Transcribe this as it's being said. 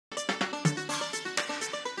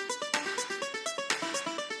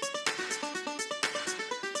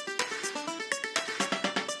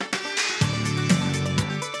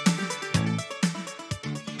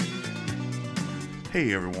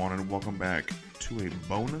Hey everyone, and welcome back to a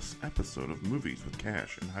bonus episode of Movies with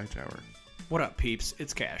Cash and Hightower. What up, peeps?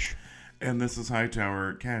 It's Cash. And this is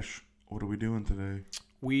Hightower. Cash, what are we doing today?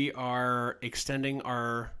 We are extending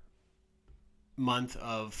our month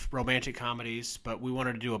of romantic comedies, but we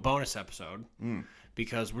wanted to do a bonus episode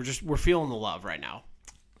because we're feeling the love right now.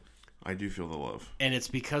 I do feel the love. And it's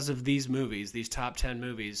because of these movies, these top 10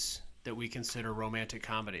 movies that we consider romantic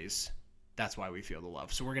comedies. That's why we feel the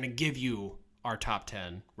love. So we're going to give you our top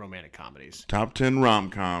 10 romantic comedies. Top 10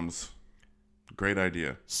 rom coms. Great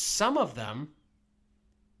idea. Some of them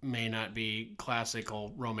may not be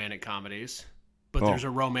classical romantic comedies, but there's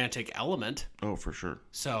a romantic element. Oh, for sure.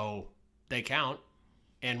 So they count,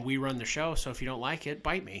 and we run the show, so if you don't like it,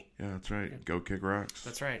 bite me. Yeah, that's right. Go kick rocks.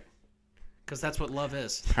 That's right. Because that's what love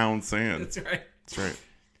is. Pound sand. That's right. That's right.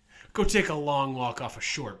 Go take a long walk off a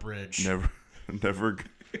short bridge. Never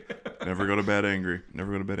go to bed angry.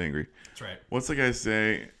 Never go to bed angry. That's right. What's the guy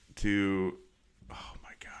say to, oh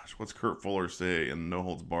my gosh, what's Kurt Fuller say in No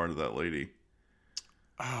Holds Barred to that lady?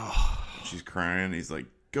 Oh. She's crying. He's like,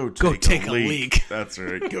 go take a leak. That's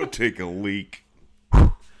right. Go take a leak.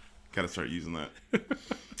 Got to start using that.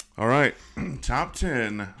 All right. Top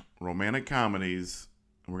 10 romantic comedies.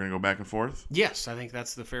 We're going to go back and forth? Yes, I think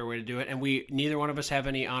that's the fair way to do it. And neither one of us have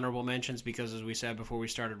any honorable mentions because, as we said before we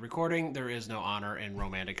started recording, there is no honor in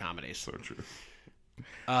romantic comedies. So true. You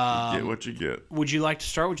get what you get. Would you like to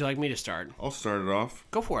start? Would you like me to start? I'll start it off.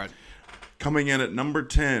 Go for it. Coming in at number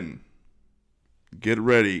 10. Get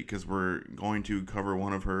ready, because we're going to cover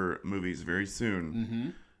one of her movies very soon. Mm-hmm.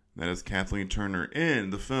 That is Kathleen Turner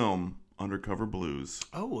in the film Undercover Blues.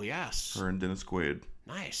 Oh, yes. Her and Dennis Quaid.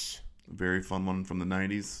 Nice. Very fun one from the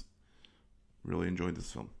 90s. Really enjoyed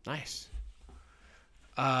this film. Nice.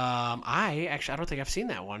 I don't think I've seen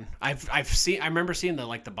that one. I remember seeing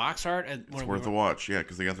the box art. It's worth a watch, yeah,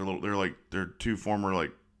 because they got they're two former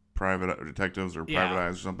private detectives or private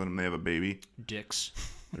eyes or something, and they have a baby. Dicks.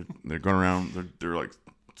 They're going around. They're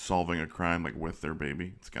solving a crime with their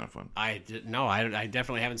baby. It's kind of fun. I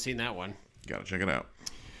definitely haven't seen that one. Gotta check it out.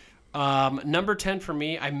 Number 10 for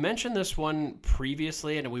me, I mentioned this one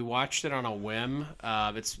previously, and we watched it on a whim.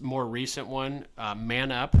 It's a more recent one.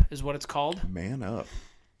 Man Up is what it's called. Man Up.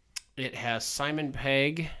 It has Simon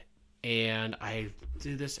Pegg, and I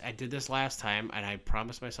did this last time, and I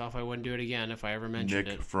promised myself I wouldn't do it again if I ever mentioned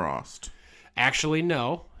it. Nick Frost. Actually,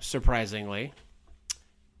 no, surprisingly.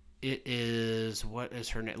 It is, what is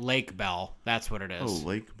her name? Lake Bell. That's what it is. Oh,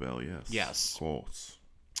 Lake Bell, yes. Yes. Close.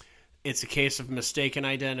 It's a case of mistaken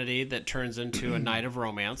identity that turns into a night of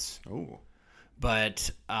romance. Oh. But,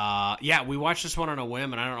 we watched this one on a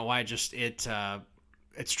whim, and I don't know why,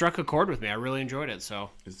 it struck a chord with me. I really enjoyed it, so.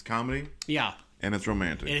 It's comedy? Yeah. And it's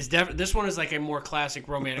romantic. It is this one is a more classic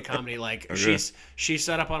romantic comedy. Okay. She's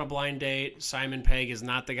set up on a blind date. Simon Pegg is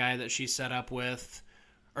not the guy that she's set up with.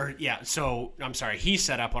 He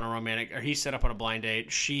set up on a blind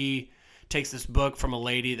date. She takes this book from a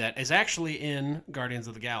lady that is actually in Guardians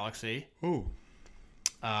of the Galaxy. Oh.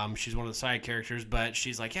 She's one of the side characters, but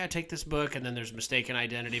she's like, yeah, take this book, and then there's mistaken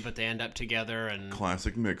identity, but they end up together. And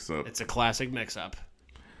classic mix-up. It's a classic mix-up.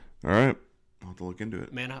 All right. I'll have to look into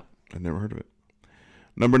it. Man Up. I've never heard of it.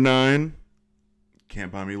 Number 9,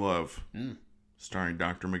 Can't Buy Me Love. Starring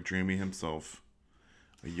Dr. McDreamy himself.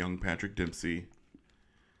 A young Patrick Dempsey.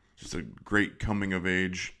 Just a great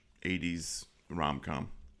coming-of-age 80s rom-com.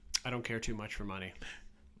 I don't care too much for money.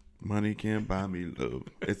 Money can't buy me love.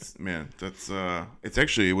 It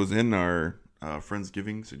was in our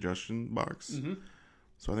Friendsgiving suggestion box. Mm-hmm.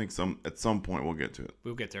 So I think at some point we'll get to it.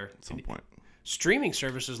 We'll get there. At some point. Streaming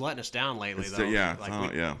services letting us down lately,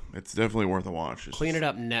 though. It's definitely worth a watch. Clean it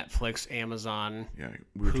up, Netflix, Amazon. Yeah,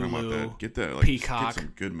 we were talking about that. Get that. Peacock. Get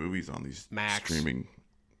some good movies on these Max. Streaming.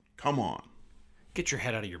 Come on. Get your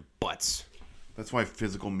head out of your butts. That's why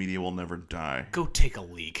physical media will never die. Go take a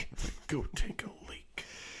leak. Go take a leak.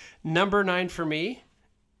 Number 9 for me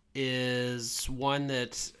is one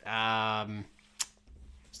that still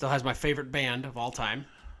has my favorite band of all time.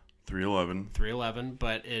 311,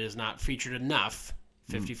 but it is not featured enough.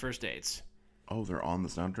 50 First Dates. Oh, they're on the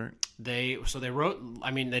soundtrack? They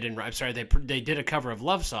did a cover of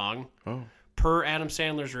Love Song. Oh. Per Adam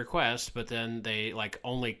Sandler's request, but then they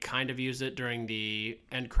only kind of used it during the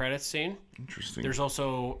end credits scene. Interesting. There's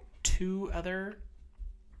also two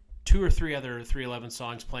or three other 311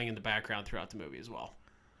 songs playing in the background throughout the movie as well.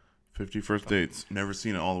 50 First Dates. Never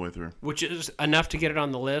seen it all the way through. Which is enough to get it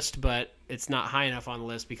on the list, but it's not high enough on the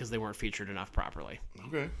list because they weren't featured enough properly.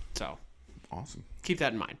 Okay. So. Awesome. Keep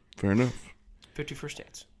that in mind. Fair enough. 50 First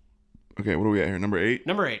Dates. Okay, what are we at here? Number 8?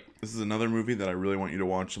 Number 8. This is another movie that I really want you to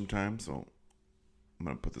watch sometime, so I'm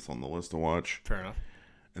going to put this on the list to watch. Fair enough.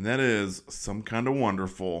 And that is Some Kind of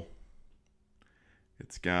Wonderful.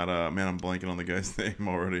 It's got, man, I'm blanking on the guy's name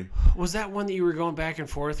already. Was that one that you were going back and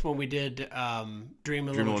forth when we did Dream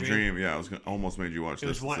a Little Dream? Yeah, I was almost made you watch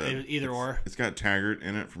this. It was either or. It's got Taggart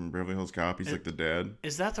in it from Beverly Hills Cop. He's like the dad.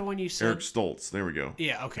 Is that the one you said? Eric Stoltz. There we go.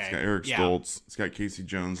 Yeah, okay. It's got Eric Stoltz. It's got Casey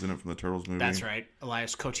Jones in it from the Turtles movie. That's right.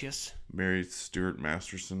 Elias Koteas. Mary Stuart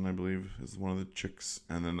Masterson, I believe, is one of the chicks.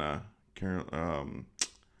 And then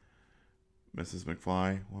Mrs.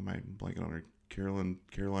 McFly. Why am I blanking on her?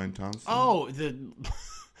 Caroline Thompson. Oh,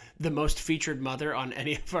 the most featured mother on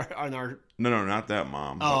any of our. No, not that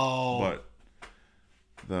mom. But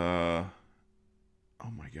the. Oh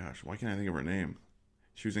my gosh, why can't I think of her name?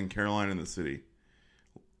 She was in Caroline in the City.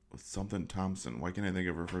 Something Thompson. Why can't I think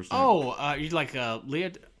of her first name? Oh, you like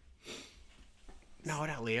Leah? No,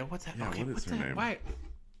 not Leah. What's that? Yeah, okay, what is her name? Why?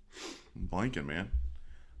 I'm blanking, man.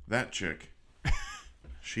 That chick.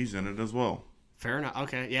 She's in it as well. Fair enough.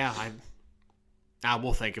 Okay, yeah.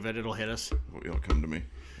 We'll think of it. It'll hit us. It'll come to me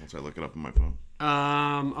once I look it up on my phone.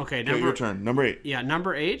 Okay. Your turn. Number 8. Yeah,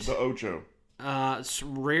 number 8. The Ocho. It's a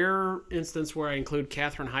rare instance where I include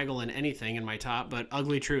Katherine Heigl in anything in my top, but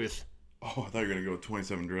Ugly Truth. Oh, I thought you were gonna go with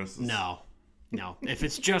 27 Dresses. No. If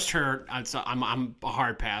it's just her, I'm a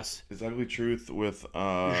hard pass. It's Ugly Truth with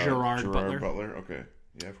Gerard Butler. Okay,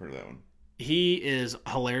 yeah, I've heard of that one. He is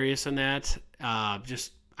hilarious in that.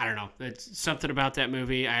 I don't know. It's something about that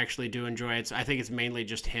movie I actually do enjoy. I think it's mainly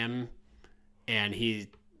just him, and he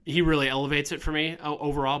really elevates it for me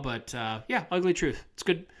overall. But yeah, Ugly Truth. It's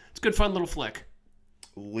good. It's a good, fun little flick.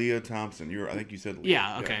 Leah Thompson. I think you said Leah.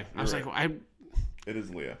 Yeah. Okay. I was right. It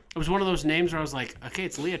is Leah. It was one of those names where I was like, okay,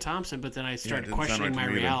 it's Leah Thompson, but then I started questioning my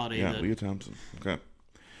reality. Yeah, Leah Thompson. Okay.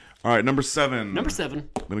 All right, number 7. Number 7.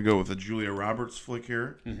 I'm gonna go with a Julia Roberts flick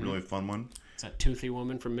here. Mm-hmm. Really fun one. It's that toothy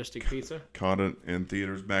woman from Mystic Pizza. Caught it in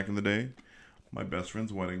theaters back in the day. My best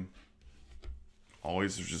friend's wedding.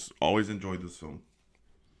 Always enjoyed this film.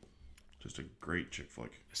 Just a great chick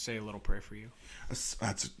flick. Say a little prayer for you. That's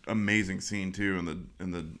an amazing scene too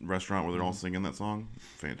in the restaurant where they're all singing that song.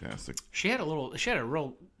 Fantastic. She had a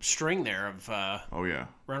real string there of oh yeah.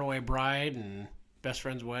 Runaway Bride and Best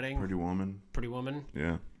Friend's Wedding. Pretty Woman.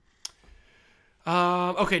 Yeah.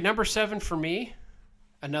 Okay, number 7 for me.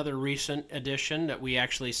 Another recent addition that we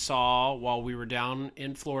actually saw while we were down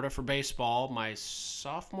in Florida for baseball my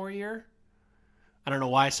sophomore year. I don't know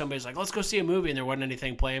why somebody's like, let's go see a movie, and there wasn't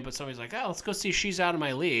anything playing, but somebody's like, oh, let's go see She's Out of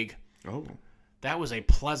My League. Oh. That was a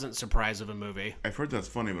pleasant surprise of a movie. I've heard that's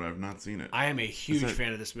funny, but I've not seen it. I am a huge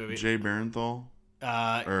fan of this movie. Jay Barenthal?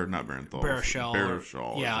 Or not Barenthal.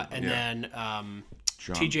 Baruchel. Yeah, and then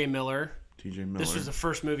T.J. Miller. T.J. Miller. This was the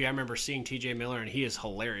first movie I remember seeing T.J. Miller, and he is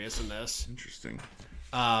hilarious in this. Interesting.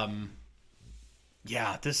 Yeah,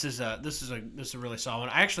 this is a really solid one.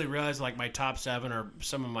 I actually realized like my top 7 are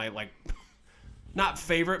some of my like not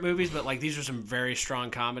favorite movies, but like these are some very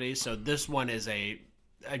strong comedies. So this one is I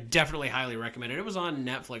definitely highly recommend it. It was on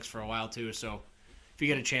Netflix for a while too, so if you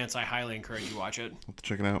get a chance, I highly encourage you watch it. I'll have to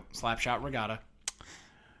check it out. Slapshot Regatta.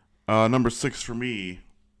 Number 6 for me.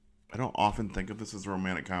 I don't often think of this as a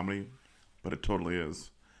romantic comedy, but it totally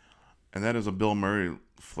is. And that is a Bill Murray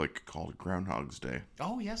flick called Groundhog's Day.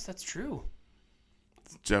 Oh, yes, that's true.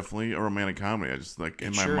 It's definitely a romantic comedy. I just, like,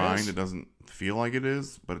 in my mind, it doesn't feel like it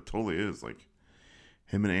is, but it totally is. Like,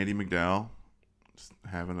 him and Andie MacDowell just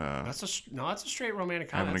having a... That's a straight romantic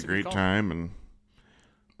comedy. Having a great time, and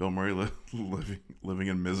Bill Murray living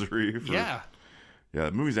in misery. Yeah,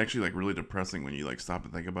 the movie's actually, like, really depressing when you, like, stop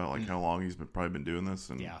and think about, like, how long he's probably been doing this.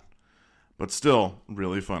 And, yeah. But still,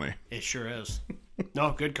 really funny. It sure is.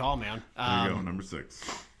 No, good call, man. There you go, number 6.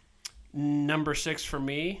 Number 6 for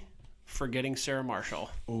me, Forgetting Sarah Marshall.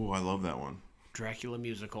 Oh, I love that one. Dracula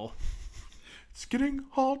musical. It's getting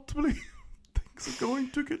hard to believe things are going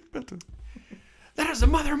to get better. That is the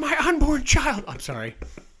mother of my unborn child. I'm sorry.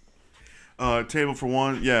 Table for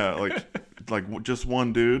One. Yeah, like just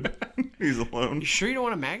one dude. He's alone. You sure you don't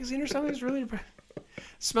want a magazine or something? It's really...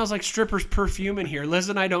 smells like strippers' perfume in here. Liz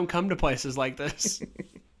and I don't come to places like this.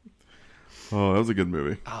 Oh, that was a good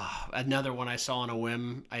movie. Another one I saw on a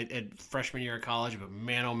whim at freshman year of college, but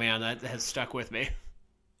man, oh man, that has stuck with me.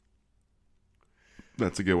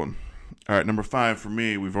 That's a good one. All right, number 5 for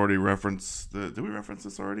me. We've already referenced did we reference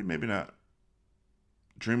this already? Maybe not.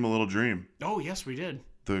 Dream a Little Dream. Oh, yes, we did.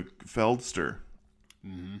 The Feldster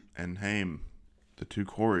and Haim, the two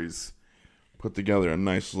Coreys, put together a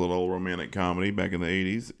nice little romantic comedy back in the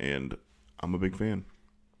 80s, and I'm a big fan.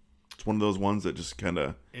 It's one of those ones that just kind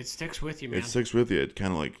of... It sticks with you, man. It sticks with you. It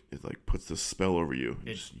kind of like puts this spell over you.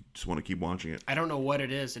 You just want to keep watching it. I don't know what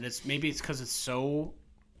it is, and maybe it's because it's so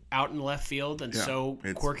out in left field and so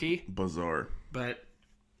it's quirky, bizarre. but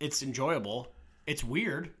it's enjoyable. It's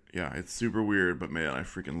weird. Yeah, it's super weird, but man, I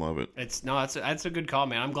freaking love it. That's a good call,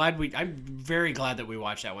 man. I'm very glad that we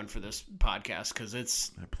watched that one for this podcast because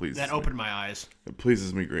that opened my eyes. It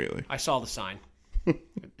pleases me greatly. I saw the sign.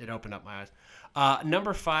 It opened up my eyes.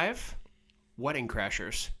 Number 5, Wedding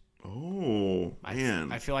Crashers. Oh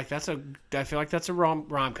man, I feel like that's a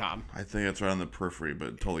rom-com. I think it's right on the periphery, but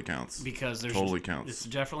it totally counts. Because counts. It's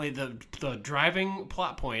definitely the driving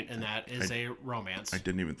plot point in that is a romance. I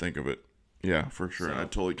didn't even think of it. Yeah, for sure. So, that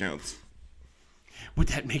totally counts. Would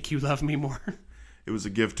that make you love me more? It was a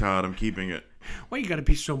gift, Todd. I'm keeping it. Why you gotta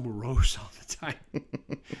be so morose all the time?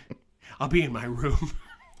 I'll be in my room.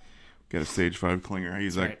 Got a stage 5 clinger. I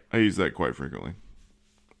use that. Right. I use that quite frequently.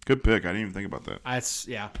 Good pick. I didn't even think about that.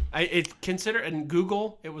 In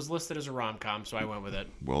Google it was listed as a rom-com, so I went with it.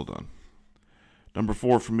 Well done. Number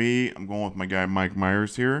 4 for me. I'm going with my guy Mike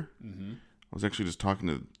Myers here. Mm-hmm. I was actually just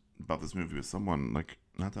talking about this movie with someone like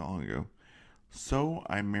not that long ago. So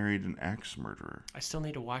I Married an Axe Murderer. I still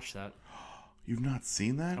need to watch that. You've not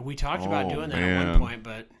seen that? We talked about doing that man. at one point,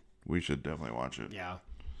 but we should definitely watch it. Yeah,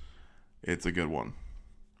 it's a good one.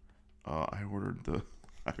 I ordered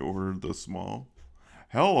the small.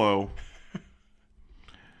 Hello.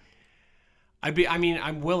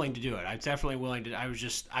 I'm willing to do it. I'm definitely willing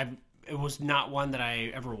to. It was not one that I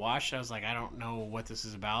ever watched. I was like, I don't know what this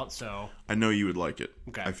is about, so I know you would like it.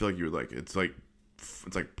 Okay. I feel like you would like it. It's like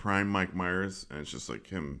prime Mike Myers, and it's just like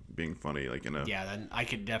him being funny, like in a then I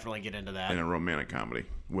could definitely get into that. in a romantic comedy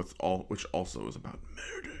which also is about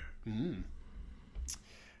murder.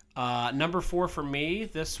 Number 4 for me.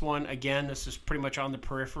 This one again. This is pretty much on the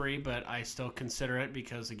periphery, but I still consider it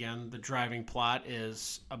because again, the driving plot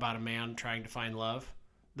is about a man trying to find love.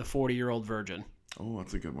 The 40-Year-Old Virgin. Oh,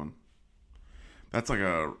 that's a good one. That's like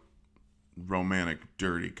a romantic,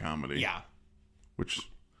 dirty comedy. Yeah. Which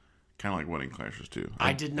kind of like Wedding Crashers too.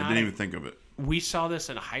 I didn't even think of it. We saw this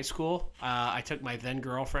in high school. I took my then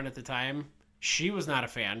girlfriend at the time. She was not a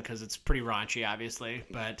fan because it's pretty raunchy, obviously.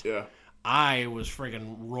 But yeah, I was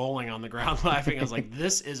friggin' rolling on the ground laughing. I was like,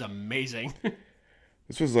 "This is amazing."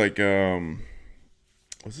 This was like,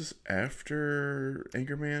 was this after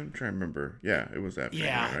Anchorman? I'm trying to remember. Yeah, it was after.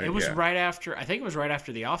 Yeah, Anchorman, right? it was right after. I think it was right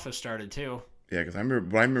after The Office started too. Yeah, because I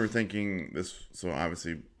remember thinking this. So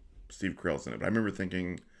obviously, Steve Carell's in it, but I remember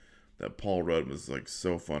thinking that Paul Rudd was like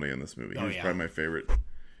so funny in this movie. He was probably my favorite.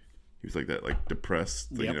 He was like that, like depressed,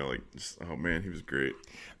 Yep. just, oh man, he was great.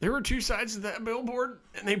 There were 2 sides of that billboard,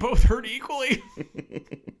 and they both hurt equally.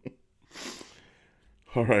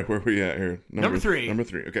 All right, where are we at here? Number 3. Number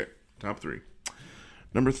 3. Okay, top 3.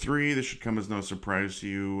 Number 3. This should come as no surprise to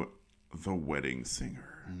you. The Wedding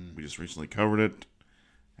Singer. We just recently covered it.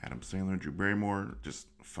 Adam Sandler, Drew Barrymore, just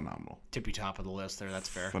phenomenal. Tippy top of the list there. That's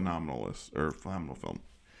fair. Phenomenal film.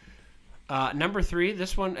 Number 3,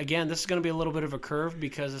 this one, again, this is going to be a little bit of a curve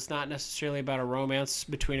because it's not necessarily about a romance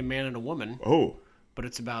between a man and a woman. Oh. But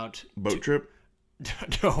it's about... Boat trip?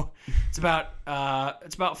 No. It's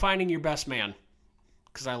about finding your best man.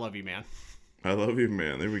 Because I love you, man. I love you,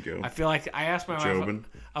 man. There we go. I feel like I asked my wife,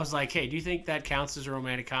 I was like, hey, do you think that counts as a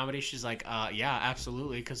romantic comedy? She's like, yeah,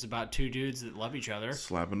 absolutely, because it's about 2 dudes that love each other.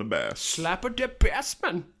 Slapping the bass. Slapper the best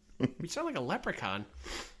man. You sound like a leprechaun.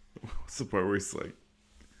 What's the part where he's like,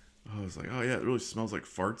 I was like, oh yeah, it really smells like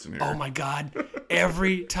farts in here. Oh my God.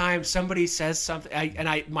 Every time somebody says something,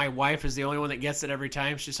 my wife is the only one that gets it every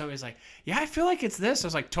time. Somebody's like, yeah, I feel like it's this. I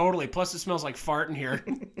was like, totally. Plus it smells like fart in here.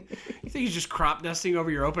 You think he's just crop nesting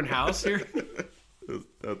over your open house here?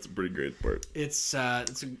 That's a pretty great part.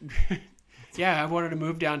 Yeah, I wanted to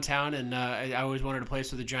move downtown, and I always wanted a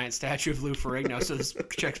place with a giant statue of Lou Ferrigno, so this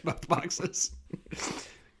checks both boxes.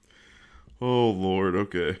 Oh, Lord.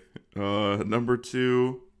 Okay. Number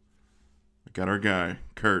 2, I got our guy,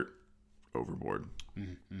 Kurt, Overboard.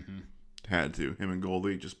 Mm-hmm. Had to. Him and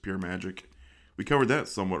Goldie, just pure magic. We covered that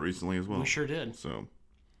somewhat recently as well. We sure did. So,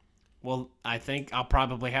 well, I think I'll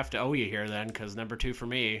probably have to owe you here then, because number 2 for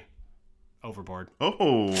me, Overboard.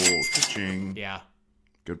 oh, cha-ching. Yeah.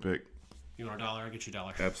 Good pick. You want $1? I'll get you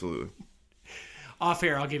 $1. Absolutely. Off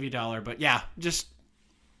air, I'll give you $1. But yeah, just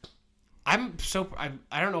I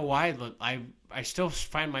don't know why, but I still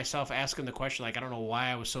find myself asking the question, like, I don't know why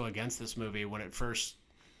I was so against this movie when it first.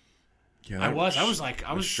 Yeah, I was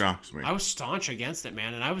shocks me. I was staunch against it,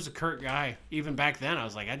 man, and I was a Kurt guy even back then. I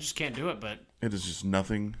was like, I just can't do it. But it is just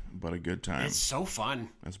nothing but a good time. It's so fun,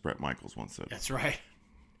 as Bret Michaels once said. That's right.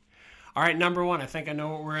 All right, number 1. I think I know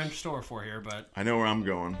what we're in store for here, but I know where I'm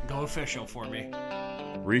going. Go official for me.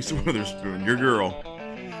 Reese Witherspoon, your girl.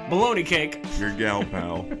 Bologna cake. Your gal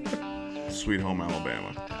pal. Sweet Home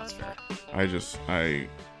Alabama. That's fair.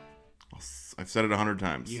 I've said it 100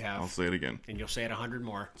 times. You have. I'll say it again. And you'll say it 100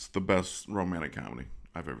 more. It's the best romantic comedy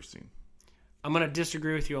I've ever seen. I'm going to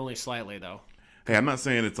disagree with you only slightly, though. Hey, I'm not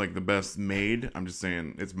saying it's like the best made. I'm just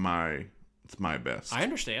saying it's my best. I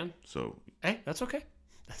understand. So hey, that's okay.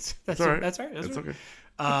 That's all right. That's all right. That's okay.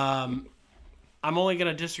 okay. I'm only going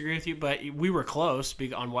to disagree with you, but we were close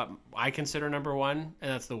on what I consider number one,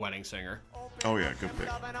 and that's The Wedding Singer. Oh, yeah, good pick.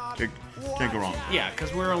 Can't go wrong. Yeah,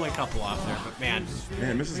 because we're only a couple off there, but man.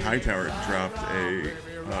 Man, Mrs. Hightower dropped a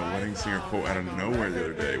Wedding Singer quote out of nowhere the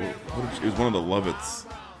other day. It was one of the Lovitz.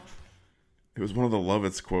 It was one of the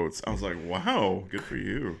Lovitz quotes. I was like, wow, good for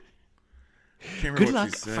you. Can't remember Good what luck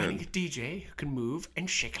she said. finding a DJ who can move and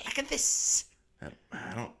shake it like this.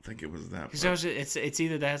 I don't think it was that. Because it's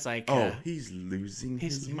either that's like... he's losing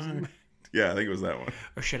his mind. Yeah, I think it was that one.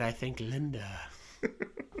 Or should I thank Linda?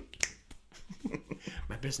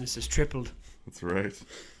 My business has tripled. That's right.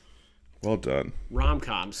 Well done.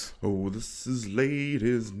 Rom-coms. Oh, this is late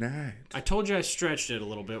as night. I told you I stretched it a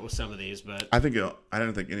little bit with some of these, but... I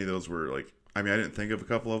didn't think any of those were like... I mean, I didn't think of a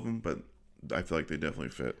couple of them, but I feel like they definitely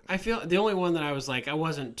fit. I feel the only one that I was like, I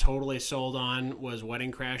wasn't totally sold on was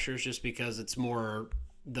Wedding Crashers, just because it's more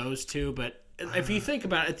those two. But if you think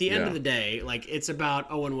about it, at the end of the day, like, it's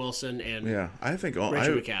about Owen Wilson and I think Rachel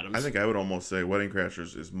McAdams. I think I would almost say Wedding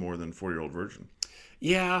Crashers is more than 4-Year-Old Virgin.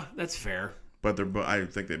 Yeah, that's fair. But I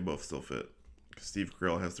think they both still fit. Because Steve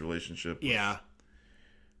Carell has the relationship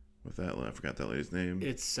with that. I forgot that lady's name.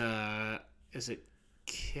 It's, is it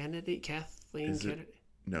Kennedy? Kathleen Kennedy?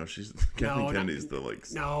 No, Kathleen Kennedy's the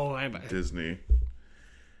Disney.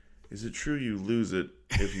 Is it true you lose it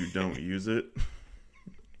if you don't use it?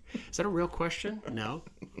 Is that a real question? No.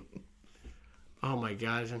 Oh my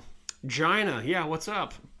God, Gina, yeah, what's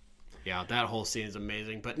up? Yeah, that whole scene is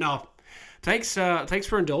amazing. But no, thanks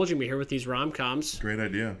for indulging me here with these rom-coms. Great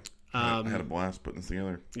idea. I had a blast putting this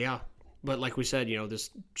together. Yeah, but like we said, this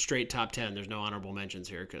straight top 10. There's no honorable mentions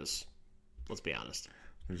here because, let's be honest.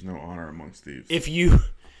 There's no honor amongst thieves. If you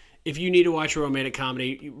need to watch a romantic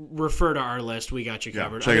comedy, refer to our list. We got you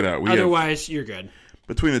covered. Check it out. Otherwise, you're good.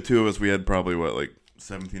 Between the two of us, we had probably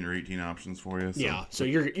 17 or 18 options for you. So. Yeah, so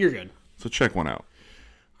you're good. So check one out.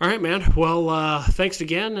 All right, man. Well, thanks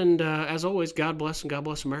again, and as always, God bless and God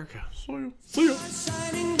bless America. See ya.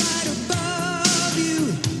 Shining bright above you.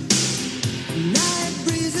 Night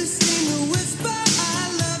breezes seem to whisper,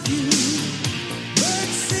 I love you.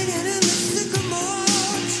 Birds singing in the sycamore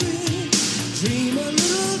tree. Dream a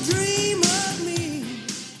little dream of me.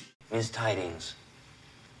 Ms. Tidings,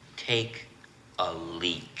 take a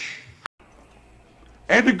leak.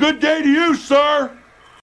 And a good day to you, sir.